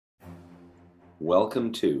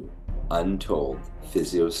Welcome to Untold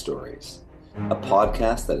Physio Stories, a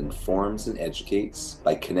podcast that informs and educates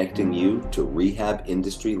by connecting you to rehab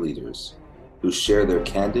industry leaders who share their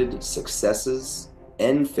candid successes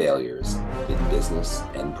and failures in business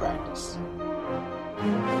and practice.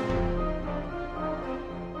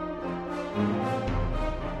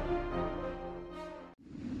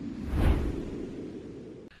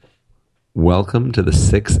 Welcome to the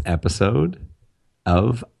 6th episode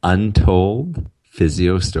of Untold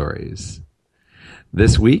Physio Stories.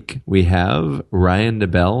 This week, we have Ryan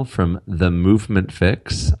DeBell from The Movement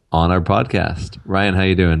Fix on our podcast. Ryan, how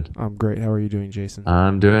you doing? I'm great. How are you doing, Jason?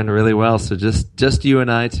 I'm doing really well. So just you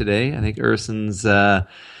and I today. I think Urson's, I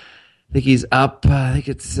think he's up. I think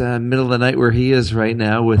it's middle of the night where he is right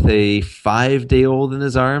now with a 5-day-old in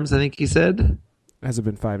his arms, I think he said. Has it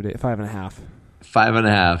been 5 days? 5.5.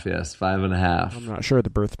 5.5, yes, 5.5. I'm not sure of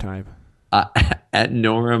the birth time.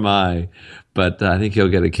 Nor am I, but I think he'll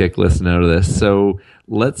get a kick listening out of this. So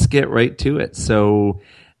let's get right to it. So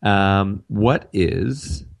what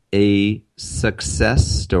is a success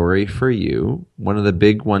story for you? One of the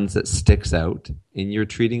big ones that sticks out in your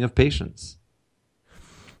treating of patients?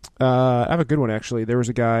 I have a good one, actually. There was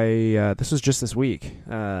a guy, this was just this week.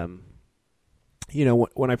 When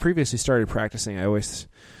I previously started practicing, I always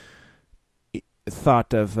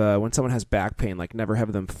thought of when someone has back pain, like never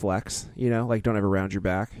have them flex, like don't ever round your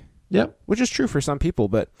back. Yep. Which is true for some people,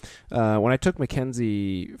 but when I took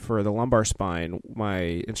McKenzie for the lumbar spine,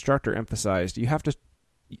 my instructor emphasized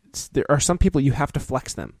there are some people you have to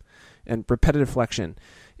flex them, and repetitive flexion.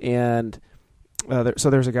 And so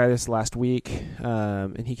there was a guy this last week,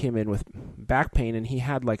 and he came in with back pain, and he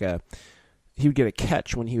had he would get a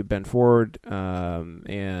catch when he would bend forward,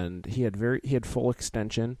 and he had full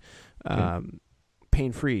extension.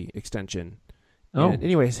 Pain-free extension. Oh. And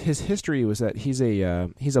anyways, his history was that he's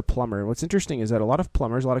a plumber. And what's interesting is that a lot of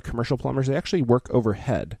commercial plumbers, they actually work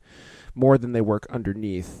overhead more than they work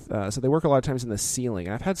underneath. So they work a lot of times in the ceiling.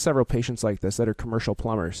 And I've had several patients like this that are commercial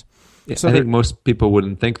plumbers. Yeah, so I think most people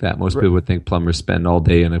wouldn't think that. Most people would think plumbers spend all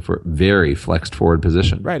day in a very flexed forward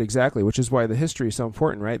position. Right, exactly, which is why the history is so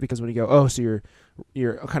important, right? Because when you go, so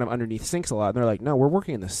you're kind of underneath sinks a lot, and they're like, no, we're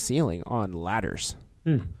working in the ceiling on ladders.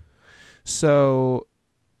 So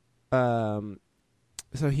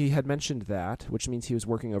he had mentioned that, which means he was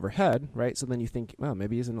working overhead, right? So then you think, well,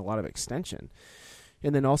 maybe he isn't a lot of extension.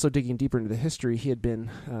 And then also digging deeper into the history, he had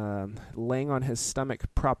been laying on his stomach,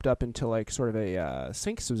 propped up into sort of a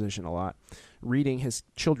Sphinx position a lot, reading his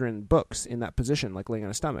children books in that position, like laying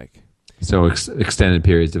on his stomach. So extended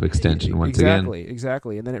periods of extension once again.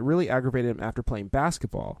 Exactly. And then it really aggravated him after playing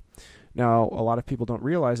basketball. Now, a lot of people don't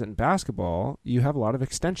realize that in basketball, you have a lot of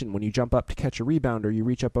extension when you jump up to catch a rebound or you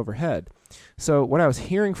reach up overhead. So what I was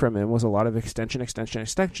hearing from him was a lot of extension. And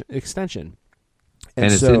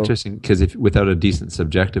it's interesting because without a decent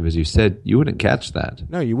subjective, as you said, you wouldn't catch that.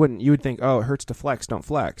 No, you wouldn't. You would think, oh, it hurts to flex, don't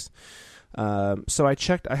flex. So I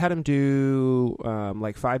checked. I had him do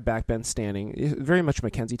 5 back bends standing. Very much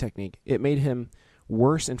McKenzie technique. It made him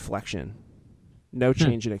worse in flexion. No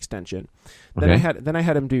change in extension. Then I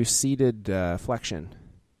had him do seated flexion,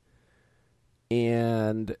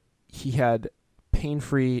 and he had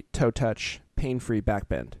pain-free toe touch, pain-free back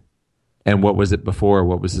bend. And what was it before?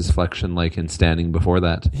 What was his flexion like in standing before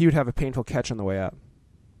that? He would have a painful catch on the way up.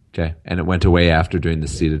 Okay, and it went away after doing the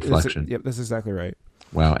seated flexion. Yep, that's exactly right.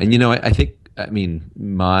 Wow, and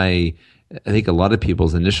I think a lot of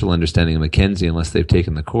people's initial understanding of McKenzie, unless they've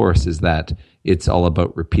taken the course, is that it's all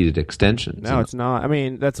about repeated extensions. No, it's not. I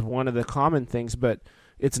mean, that's one of the common things, but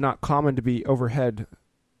it's not common to be overhead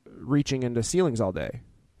reaching into ceilings all day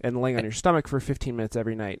and laying on your stomach for 15 minutes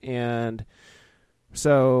every night. And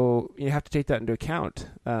so you have to take that into account.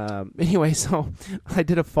 Anyway, so I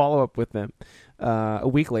did a follow-up with them a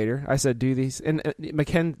week later. I said, do these. And the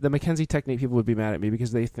McKenzie technique, people would be mad at me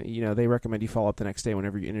because they recommend you follow up the next day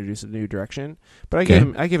whenever you introduce a new direction. But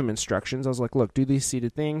I gave him instructions. I was like, look, do these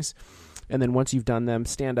seated things. And then once you've done them,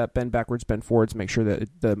 stand up, bend backwards, bend forwards, make sure that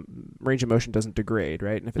the range of motion doesn't degrade,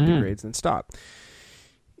 right? And if it degrades, then stop.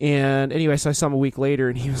 And anyway, so I saw him a week later,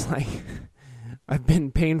 and he was like, I've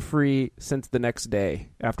been pain-free since the next day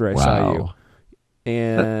after I saw you.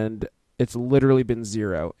 And it's literally been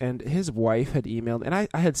 0. And his wife had emailed, and I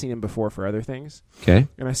had seen him before for other things. Okay.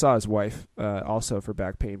 And I saw his wife also for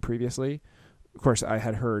back pain previously. Of course, I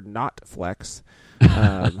had heard not flex.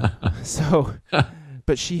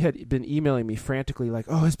 But she had been emailing me frantically like,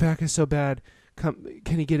 oh, his back is so bad. Can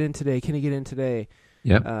he get in today? Can he get in today?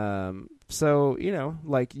 Yep. So,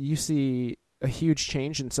 you see a huge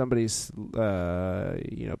change in somebody's,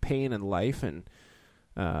 pain and life. And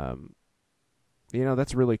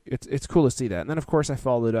that's really it's cool to see that. And then of course I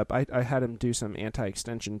followed it up. I had him do some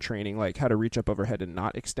anti-extension training, like how to reach up overhead and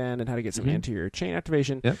not extend, and how to get some anterior chain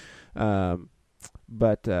activation. Yep.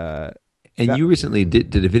 And you recently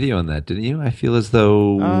did a video on that, didn't you? I feel as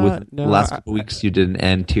though the last couple weeks you did an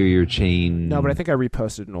anterior chain. No, but I think I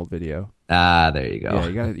reposted an old video. Ah, there you go.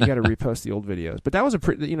 Yeah, you got to repost the old videos. But that was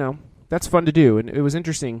that's fun to do, and it was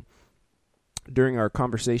interesting. During our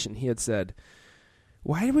conversation, he had said,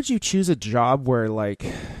 "Why would you choose a job where like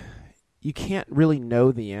you can't really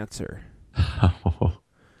know the answer?" Oh,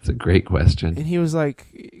 it's a great question. And he was like,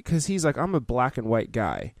 because he's like, I'm a black and white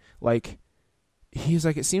guy. Like, he's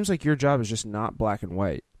like, it seems like your job is just not black and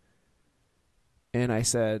white. And I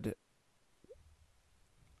said,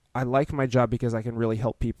 I like my job because I can really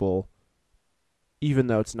help people, even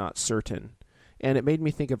though it's not certain. And it made me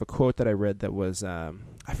think of a quote that I read that was, I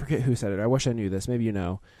forget who said it. I wish I knew this. Maybe you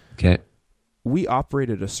know. Okay. We operate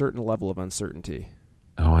at a certain level of uncertainty.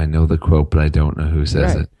 Oh, I know the quote, but I don't know who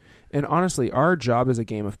says it. And honestly, our job is a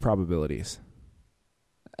game of probabilities.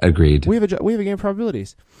 Agreed. We have a game of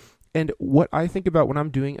probabilities. And what I think about when I'm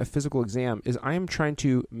doing a physical exam is I am trying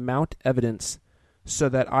to mount evidence so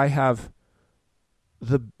that I have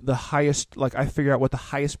the highest, like I figure out what the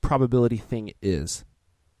highest probability thing is.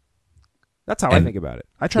 That's how I think about it.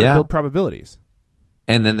 I try to build probabilities.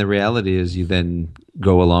 And then the reality is you then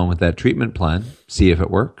go along with that treatment plan, see if it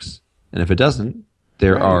works. And if it doesn't,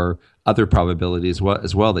 there are other probabilities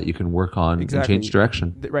as well that you can work on and change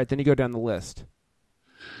direction. Right. Then you go down the list.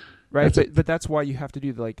 Right. But that's why you have to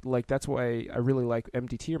do like that's why I really like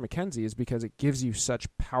MDT or McKenzie, is because it gives you such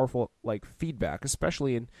powerful like feedback,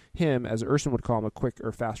 especially in him, as Urshan would call him, a quick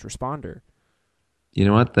or fast responder. You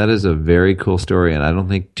know what? That is a very cool story, and I don't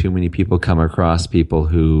think too many people come across people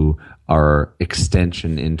who are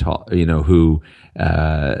extension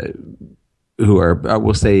who are, I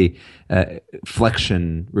will say,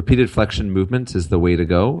 repeated flexion movements is the way to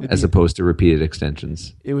go, as opposed to repeated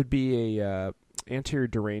extensions. It would be a anterior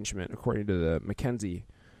derangement according to the McKenzie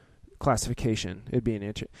classification. It'd be an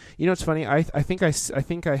anterior. You know, it's funny. I think I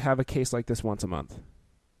have a case like this once a month.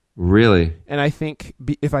 Really? And I think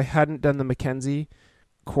if I hadn't done the McKenzie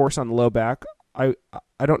course on the low back, I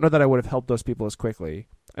don't know that I would have helped those people as quickly.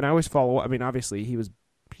 And I always follow. I mean, obviously he was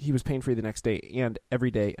pain free the next day and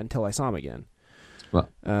every day until I saw him again. Well,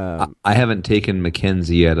 I haven't taken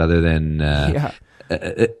McKenzie yet, other than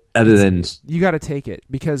you got to take it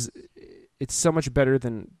because it's so much better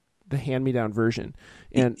than the hand-me-down version.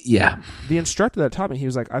 And the instructor that taught me, he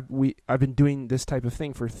was like, I've been doing this type of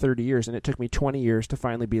thing for 30 years, and it took me 20 years to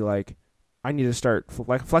finally be like, I need to start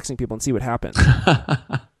flexing people and see what happens.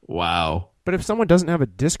 Wow. But if someone doesn't have a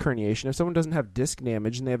disc herniation, if someone doesn't have disc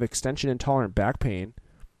damage, and they have extension-intolerant back pain,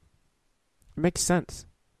 it makes sense.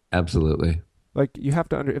 Absolutely. Like, you have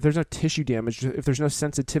to if there's no tissue damage, if there's no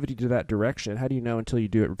sensitivity to that direction, how do you know until you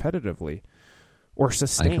do it repetitively? Or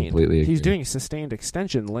sustained. I completely agree. He's doing a sustained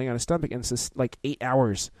extension, laying on his stomach, and like 8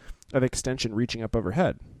 hours of extension reaching up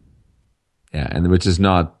overhead. Yeah, and which is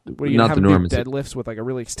not the norm. Deadlifts with like a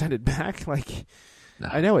really extended back, like no.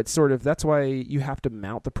 I know it's sort of, that's why you have to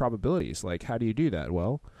mount the probabilities. Like, how do you do that?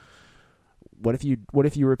 Well, what if you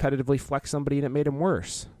repetitively flex somebody and it made them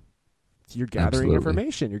worse? You're gathering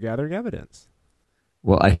information. You're gathering evidence.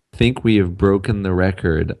 Well, I think we have broken the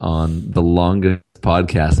record on the longest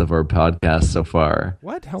podcast of our podcast so far.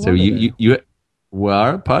 What? How long? So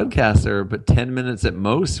our podcasts are but 10 minutes at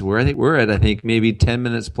most. We're at maybe 10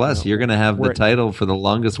 minutes plus. No, you're going to have the title for the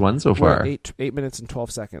longest one so far. 8 minutes and 12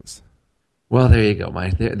 seconds. Well, there you go.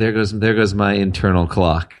 There goes my internal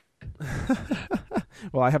clock.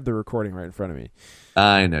 Well, I have the recording right in front of me.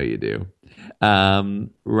 I know you do.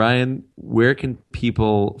 Ryan, where can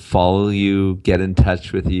people follow you, get in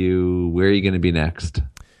touch with you? Where are you going to be next?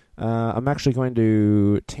 I'm actually going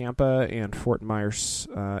to Tampa and Fort Myers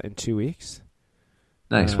in 2 weeks.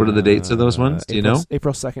 Nice. What are the dates of those ones? Do you know?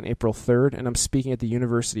 April 2nd, April 3rd, and I'm speaking at the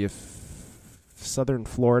University of Southern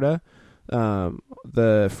Florida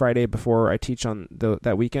the Friday before I teach on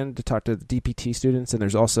that weekend to talk to the DPT students, and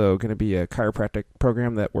there's also going to be a chiropractic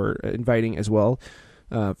program that we're inviting as well.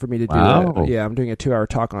 For me to do that. Yeah, I'm doing a 2-hour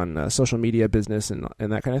talk on social media, business, and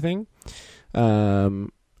that kind of thing.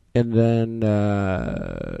 And then,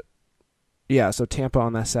 so Tampa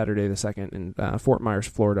on that Saturday the 2nd, and Fort Myers,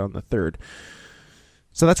 Florida on the 3rd.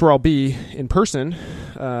 So that's where I'll be in person.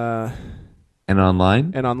 And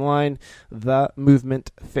online? And online,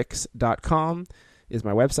 themovementfix.com is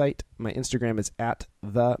my website. My Instagram is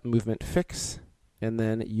 @themovementfix. And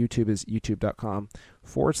then YouTube is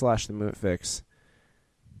youtube.com/themovementfix.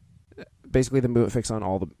 basically the Movement Fix on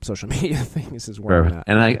all the social media things is where I'm at.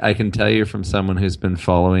 And I can tell you from someone who's been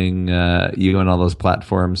following you on all those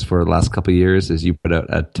platforms for the last couple of years, is you put out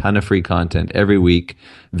a ton of free content every week,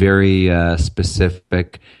 very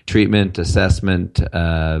specific treatment, assessment,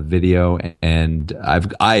 video, and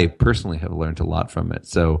I personally have learned a lot from it.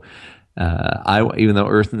 So even though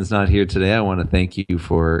Earthen's not here today, I want to thank you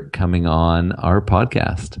for coming on our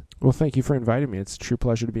podcast. Well, thank you for inviting me. It's a true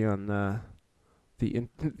pleasure to be on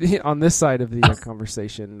on this side of the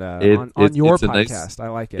conversation on your podcast. I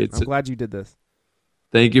like it. I'm glad you did this.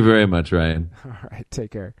 Thank you very much, Ryan. All right.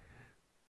 Take care.